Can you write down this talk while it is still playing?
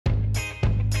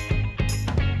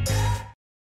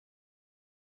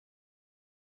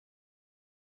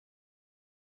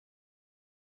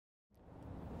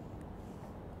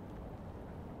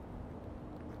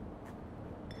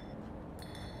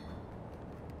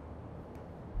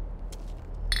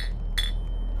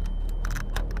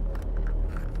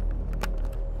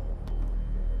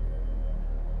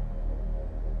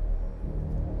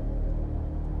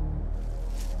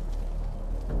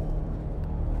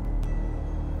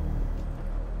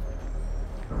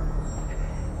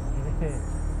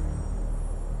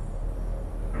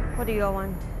What do you all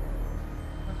want?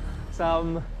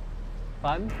 Some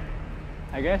fun,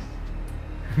 I guess.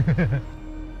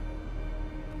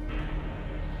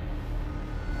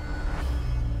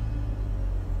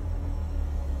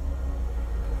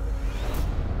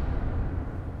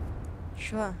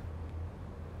 Sure.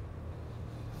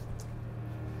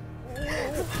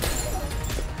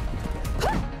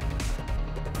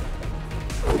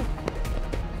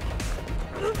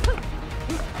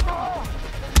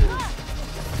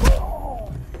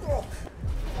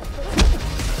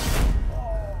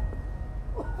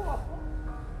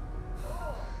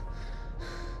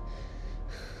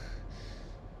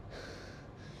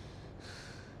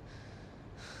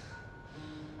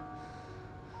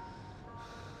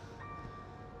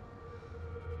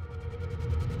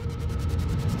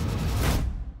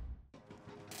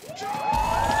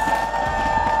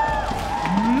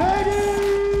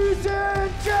 Ladies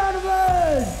and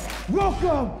gentlemen,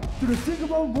 welcome to the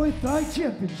Singapore Muay Thai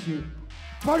Championship.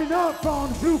 Fighting out from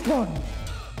the blue corner,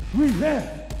 we have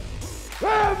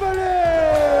Emily!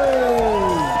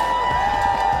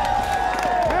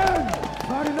 And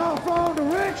fighting out from the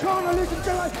red corner, ladies and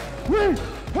gentlemen, we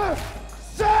have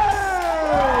Sam!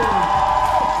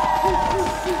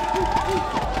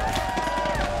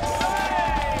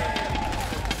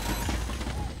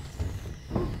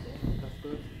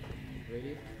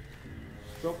 Ready?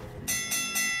 Stroke.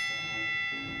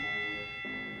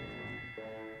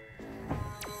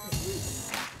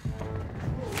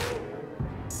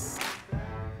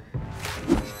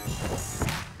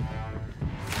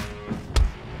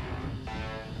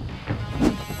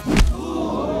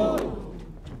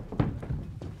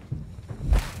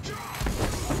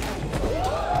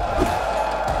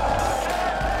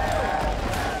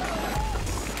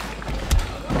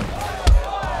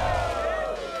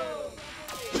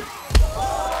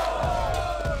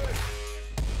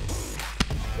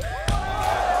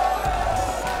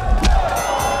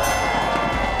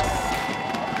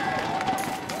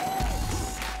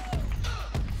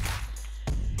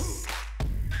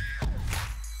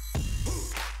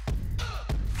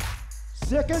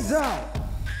 Seconds out.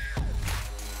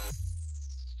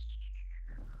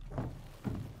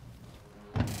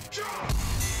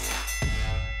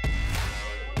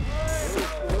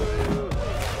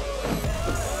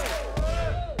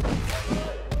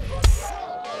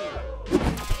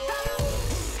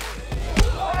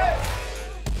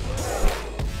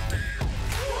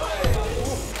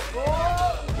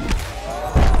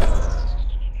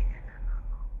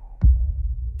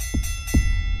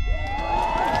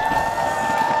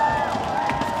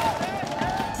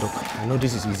 I know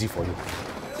this is easy for you,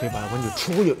 okay, but when you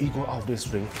throw your ego out of this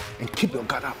ring and keep your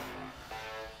guard up,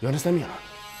 you understand me or not?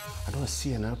 I don't want to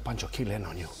see another punch or kick land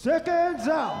on you. Seconds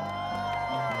out.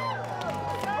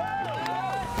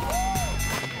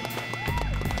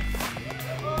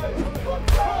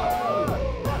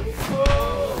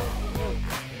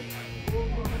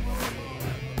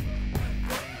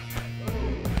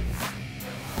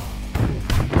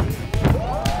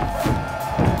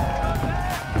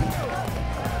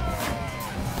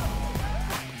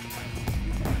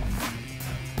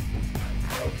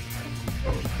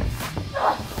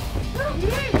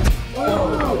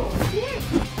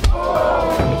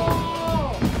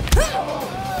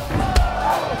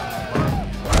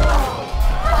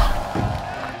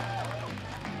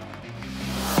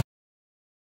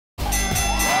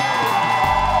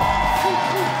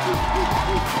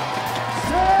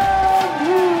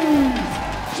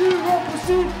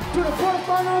 To the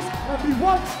quarterfinals and be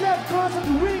one step closer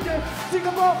to winning the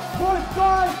Singapore Muay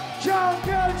Thai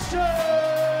Championship!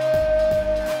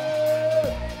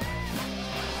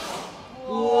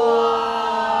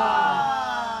 Wow!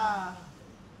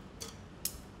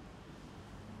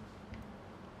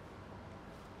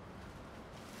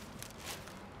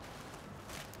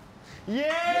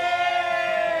 Yay!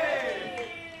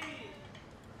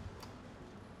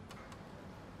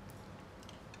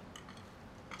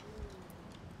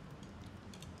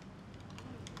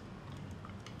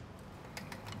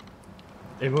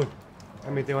 Eh Moon,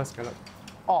 ambil tengok sekarang.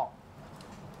 Oh.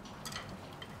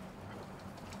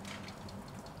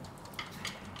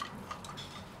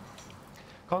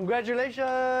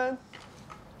 Congratulations!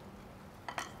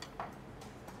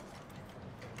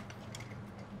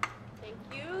 Thank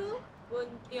you, Boon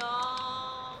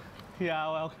Tiong. Yeah,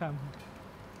 welcome.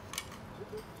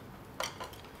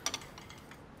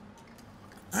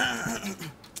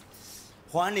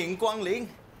 欢迎光临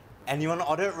Anyone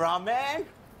ordered ramen?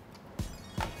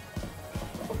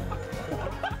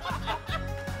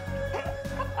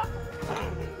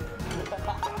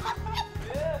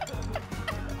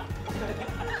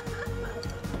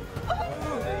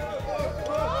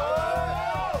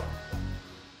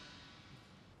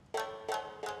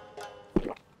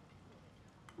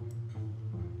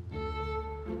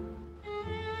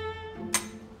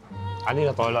 I need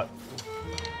a toilet.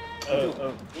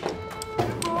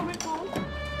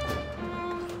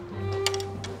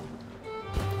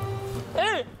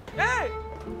 Hey! Hey!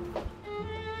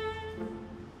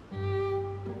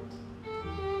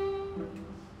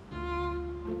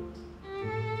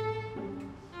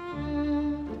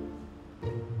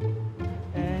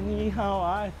 Anyhow,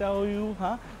 I tell you,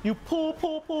 huh? You pull.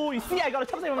 You see, I got a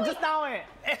chopstick from just now, eh?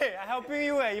 Hey, I'm helping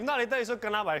you. If not, later you so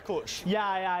kena by coach.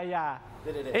 Yeah.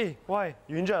 Hey, why?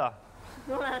 You injured?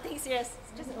 No lah, nothing serious.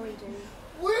 It's just an old injury.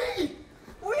 Wait!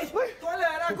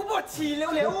 Toilet, aku buat chi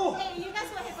liu liu. Hey, you guys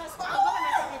go ahead first. I'll go by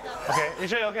myself later. Okay, you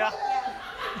sure you okay?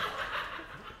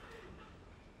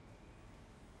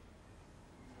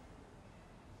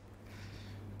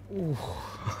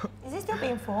 Is it still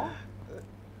painful?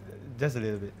 Just a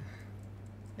little bit.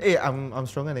 Hey, I'm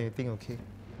stronger than you think, okay?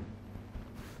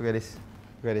 Look at this.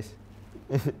 Look at this.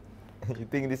 You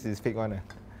think this is fake one?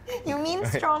 You mean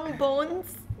strong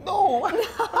bones? No!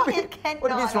 No, you can't. What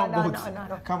do you mean strong no, bones?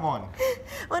 no. Come on.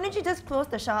 Why don't you just close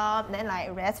the shop, then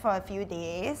like rest for a few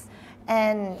days?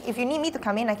 And if you need me to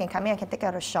come in, I can come in. I can take care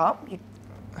of the shop. You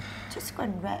just go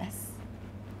and rest.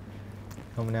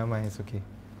 Oh, never mind, it's okay.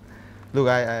 Look,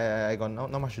 I got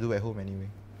not much to do at home anyway.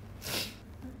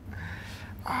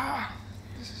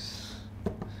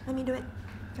 Let me do it.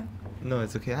 Come. No,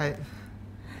 it's okay.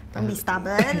 Don't be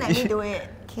stubborn. Let me do it.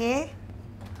 Okay?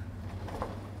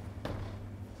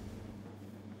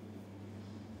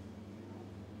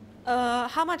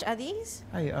 How much are these?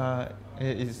 Hi,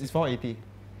 it's 480.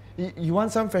 You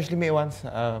want some freshly made ones?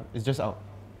 It's just out.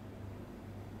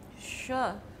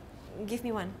 Sure. Give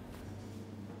me one.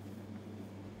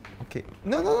 Okay.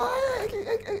 No, I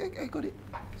got it.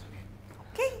 It's okay.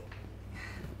 Okay.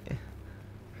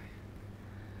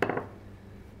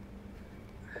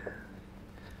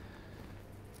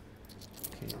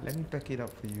 Okay, let me pack it up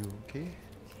for you, okay?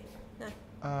 No.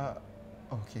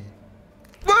 Okay.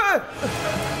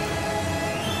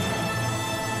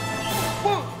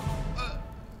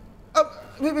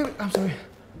 Wait, I'm sorry.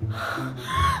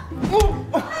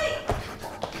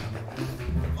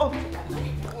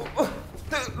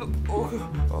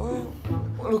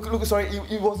 Look, sorry,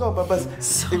 it was not on purpose.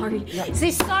 Sorry.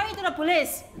 Say sorry to the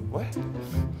police. What?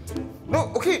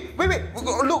 No, okay, wait.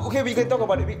 Look, okay, we can talk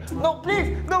about it. No,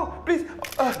 please.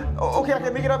 Okay, I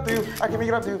can make it up to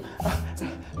you.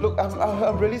 Look,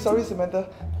 I'm really sorry, Samantha.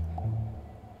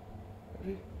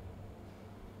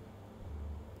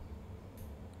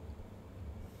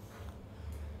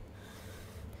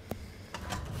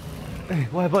 Hey,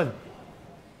 what happened?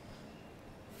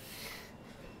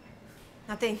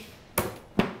 Nothing.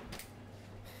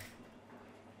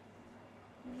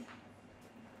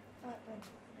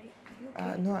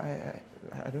 No, I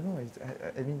don't know.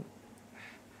 I mean,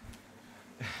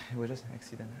 it was just an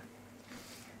accident.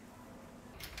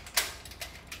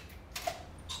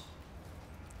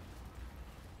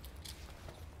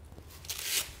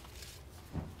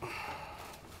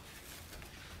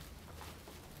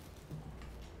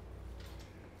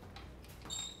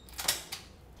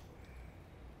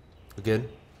 Again?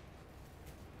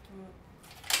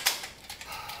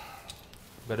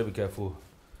 Better be careful.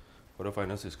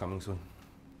 Quarterfinals is coming soon.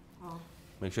 Oh.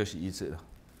 Make sure she eats it.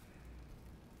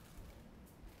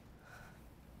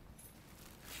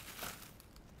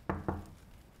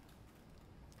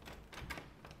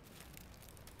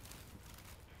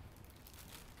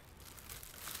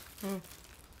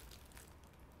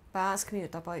 But ask me to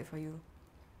top out it for you.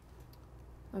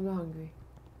 I'm not hungry.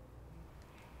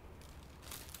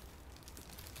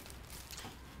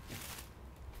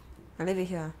 I leave it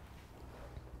here.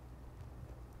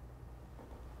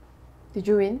 Did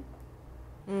you win?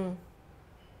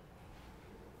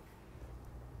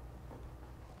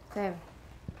 Sam.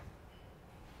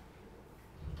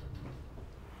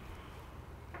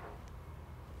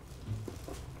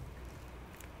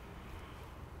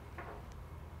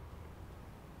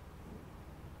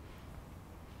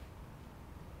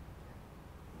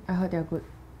 I heard they're good.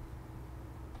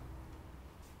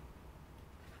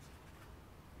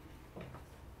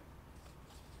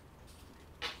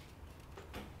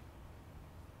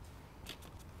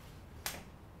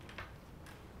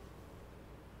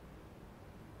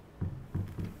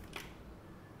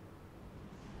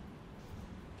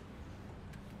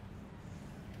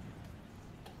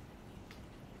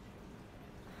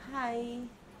 Hi.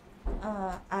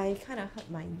 I kind of hurt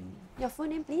my knee. Your full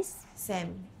name, please?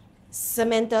 Sam.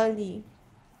 Samantha Lee.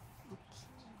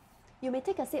 You may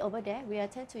take a seat over there. We'll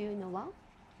attend to you in a while.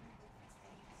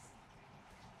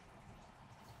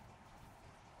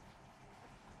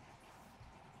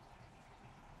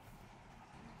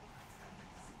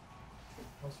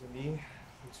 How's your knee?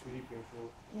 It's really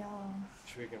painful. Yeah.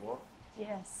 Sure you can walk?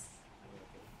 Yes. I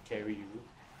can carry you.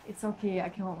 It's okay. I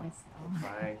can walk myself.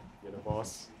 Fine, you're the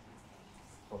boss.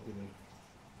 Compliment.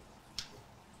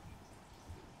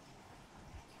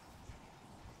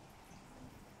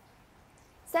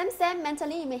 Sam,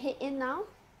 mentally you may head in now.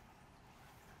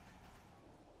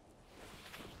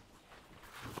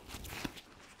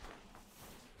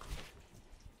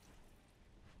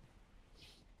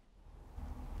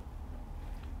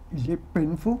 Is it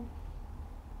painful?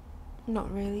 Not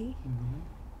really.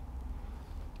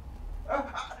 Can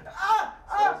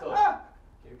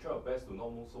you try your best to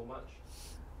not move so much?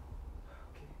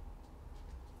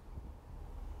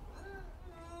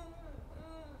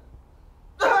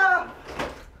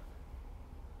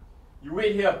 You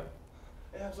wait here.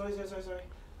 Yeah, sorry.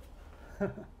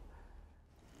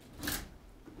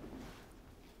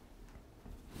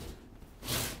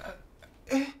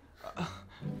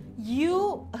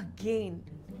 You again.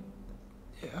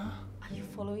 Yeah. Are you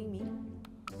following me?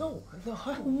 No.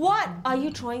 What are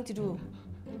you trying to do?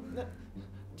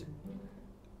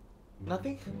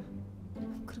 Nothing.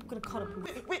 I'm gonna call the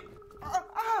police. Wait.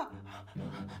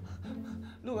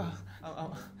 Look,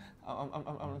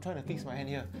 I'm trying to fix my hand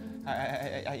here.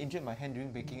 I injured my hand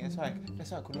during baking. That's why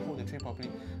I couldn't hold the tray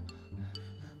properly.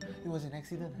 It was an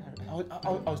accident. I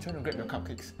was trying to grab your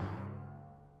cupcakes.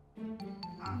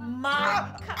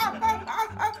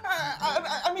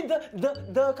 I mean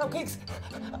the cupcakes.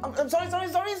 I'm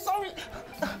sorry.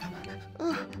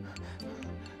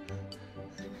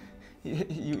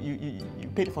 You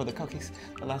paid for the cupcakes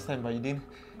the last time, but you didn't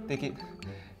take it.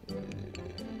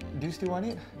 Do you still want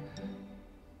it?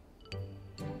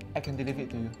 I can deliver it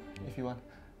to you if you want.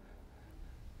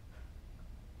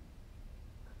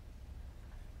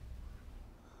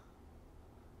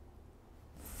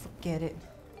 Forget it.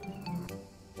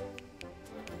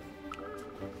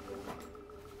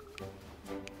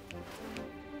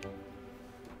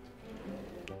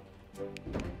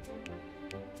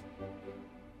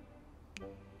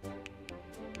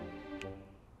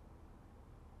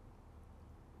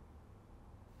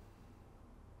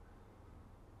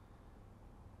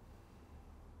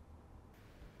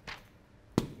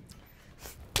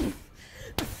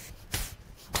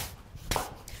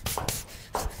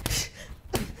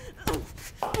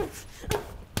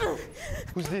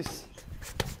 Who's this?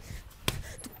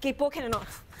 Kaypoh can or not?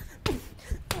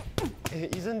 Hey,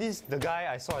 isn't this the guy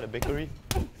I saw at the bakery?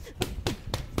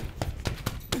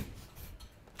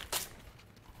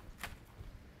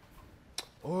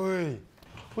 Oi!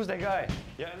 Who's that guy?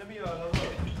 Yeah, let me lover.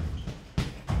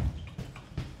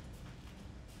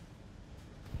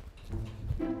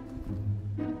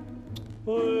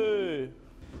 Hey,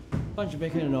 punch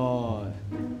bacon or not?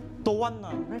 Don't want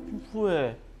lah, very painful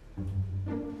eh.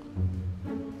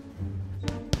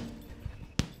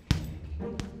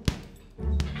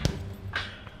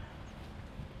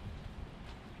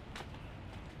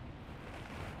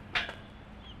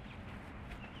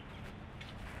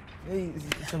 Hey,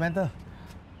 Samantha.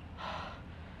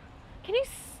 Can you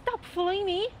stop following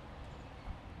me?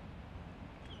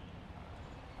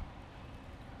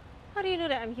 How do you know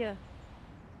that I'm here?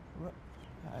 What?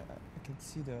 I can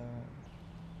see the.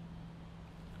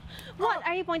 What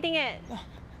are you pointing at?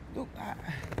 Look,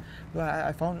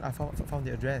 I found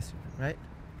the address, right?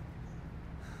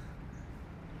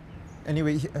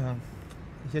 Anyway,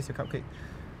 here's your cupcake.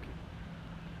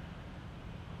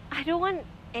 I don't want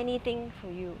anything for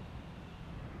you.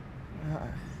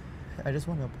 I just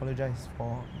want to apologize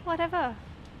for. Whatever.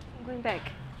 I'm going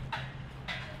back.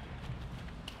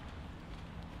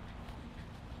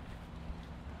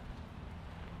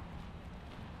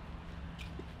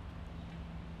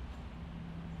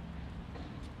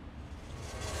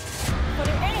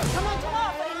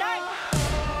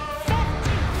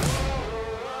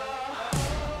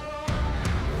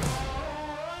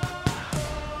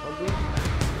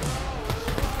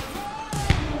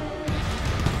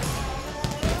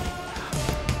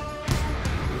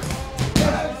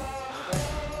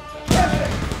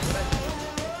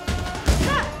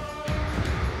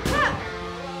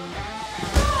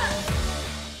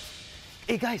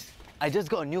 Hey guys, I just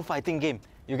got a new fighting game.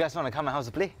 You guys want to come my house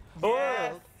to play?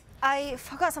 Yes. I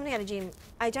forgot something at the gym.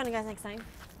 I join you guys next time.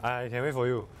 I can wait for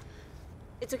you.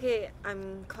 It's okay.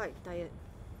 I'm quite tired.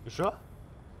 You sure?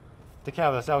 Take care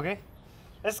of yourself, okay?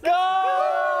 Let's go!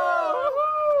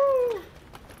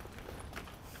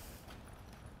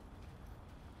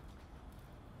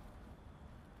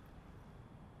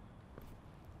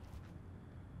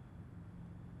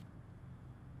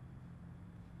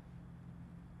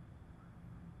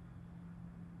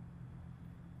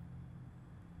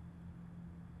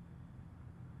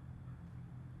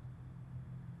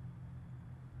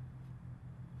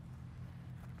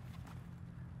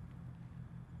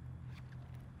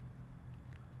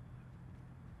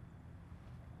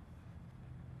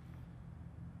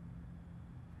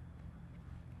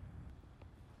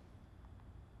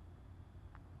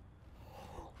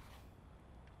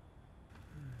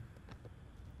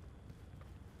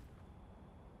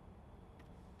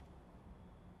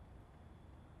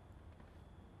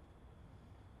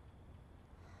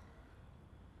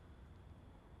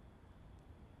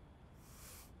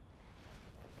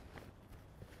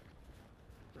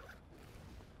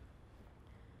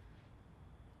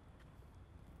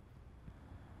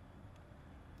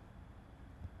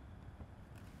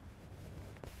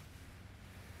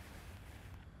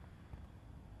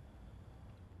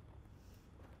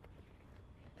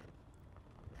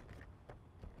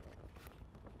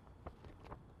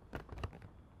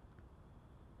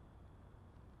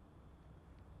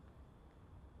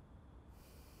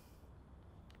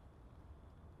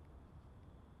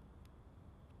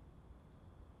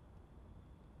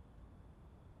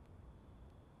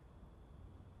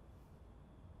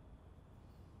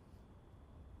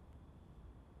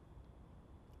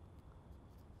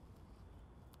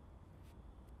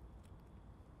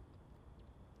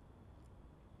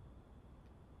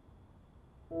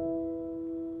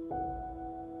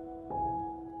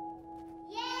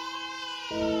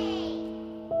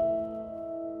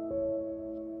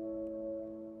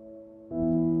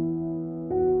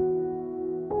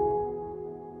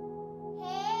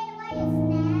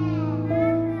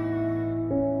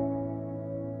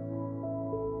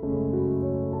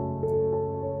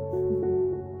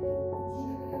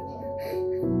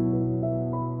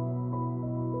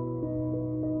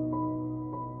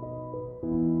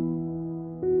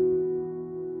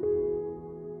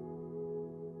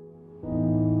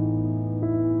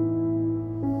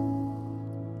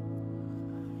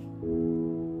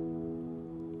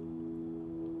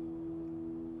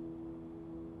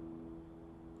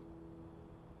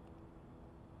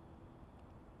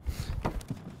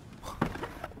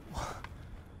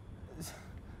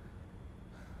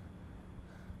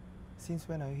 Since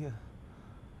when are you here?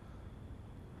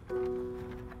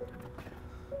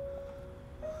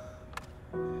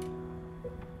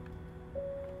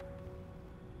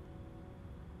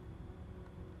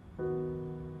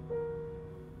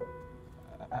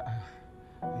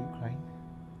 Are you crying?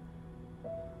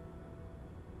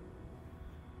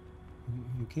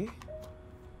 You okay?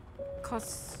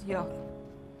 Cause your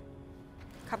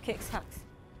cupcake sucks.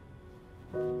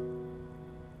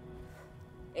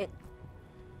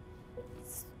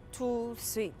 It's too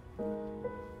sweet.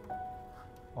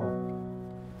 Oh.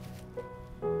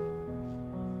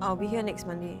 I'll be here next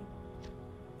Monday.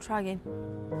 Try again.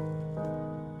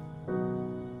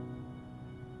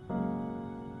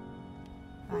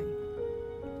 Bye.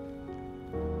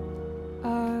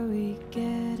 Are we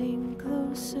getting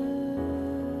closer?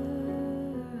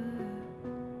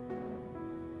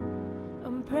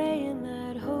 I'm praying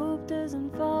that hope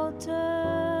doesn't falter.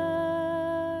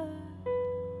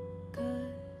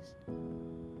 'Cause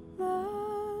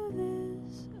love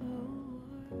is a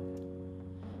war,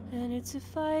 and it's a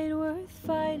fight worth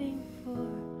fighting for.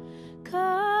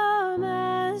 Come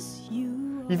as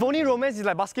you are. If only romance is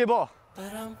like basketball.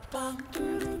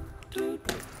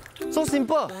 So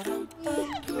simple.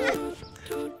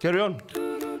 Carry on.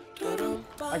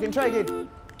 I can try again.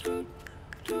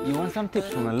 You want some tips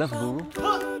from a love guru?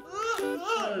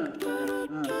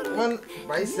 1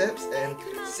 biceps and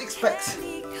 6 packs.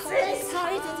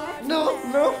 Sorry, Tata. No.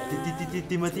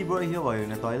 Timothy brought you here while you're in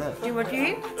the toilet.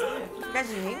 Timothy?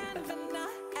 That's unique.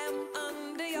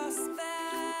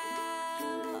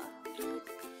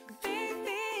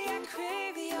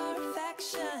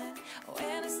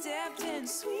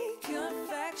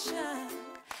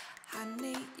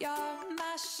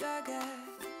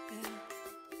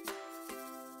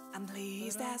 I'm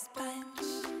pleased as punch,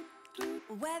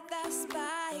 whether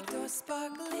spiked or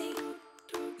sparkling.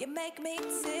 You make me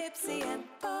tipsy and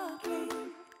bubbly.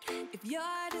 If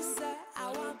you're dessert, I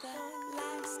want the